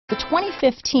The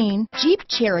 2015 Jeep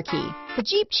Cherokee. The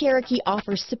Jeep Cherokee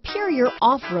offers superior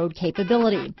off-road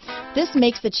capability. This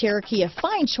makes the Cherokee a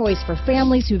fine choice for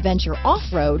families who venture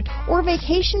off-road or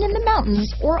vacation in the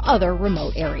mountains or other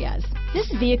remote areas.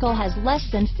 This vehicle has less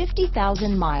than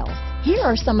 50,000 miles. Here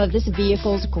are some of this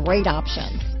vehicle's great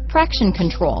options: traction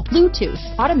control, Bluetooth,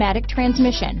 automatic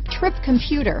transmission, trip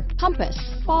computer, compass,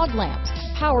 fog lamps,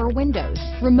 power windows,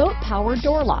 remote power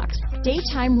door locks,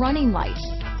 daytime running lights,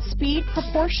 speed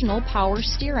proportional power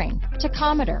steering,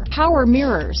 tachometer, power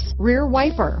mirrors, rear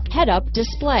wiper, head-up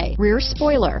display, rear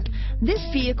spoiler. This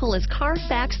vehicle is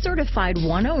Carfax certified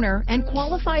one owner and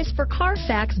qualifies for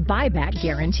Carfax buyback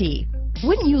guarantee.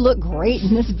 Wouldn't you look great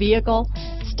in this vehicle?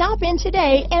 Stop in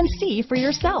today and see for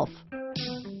yourself.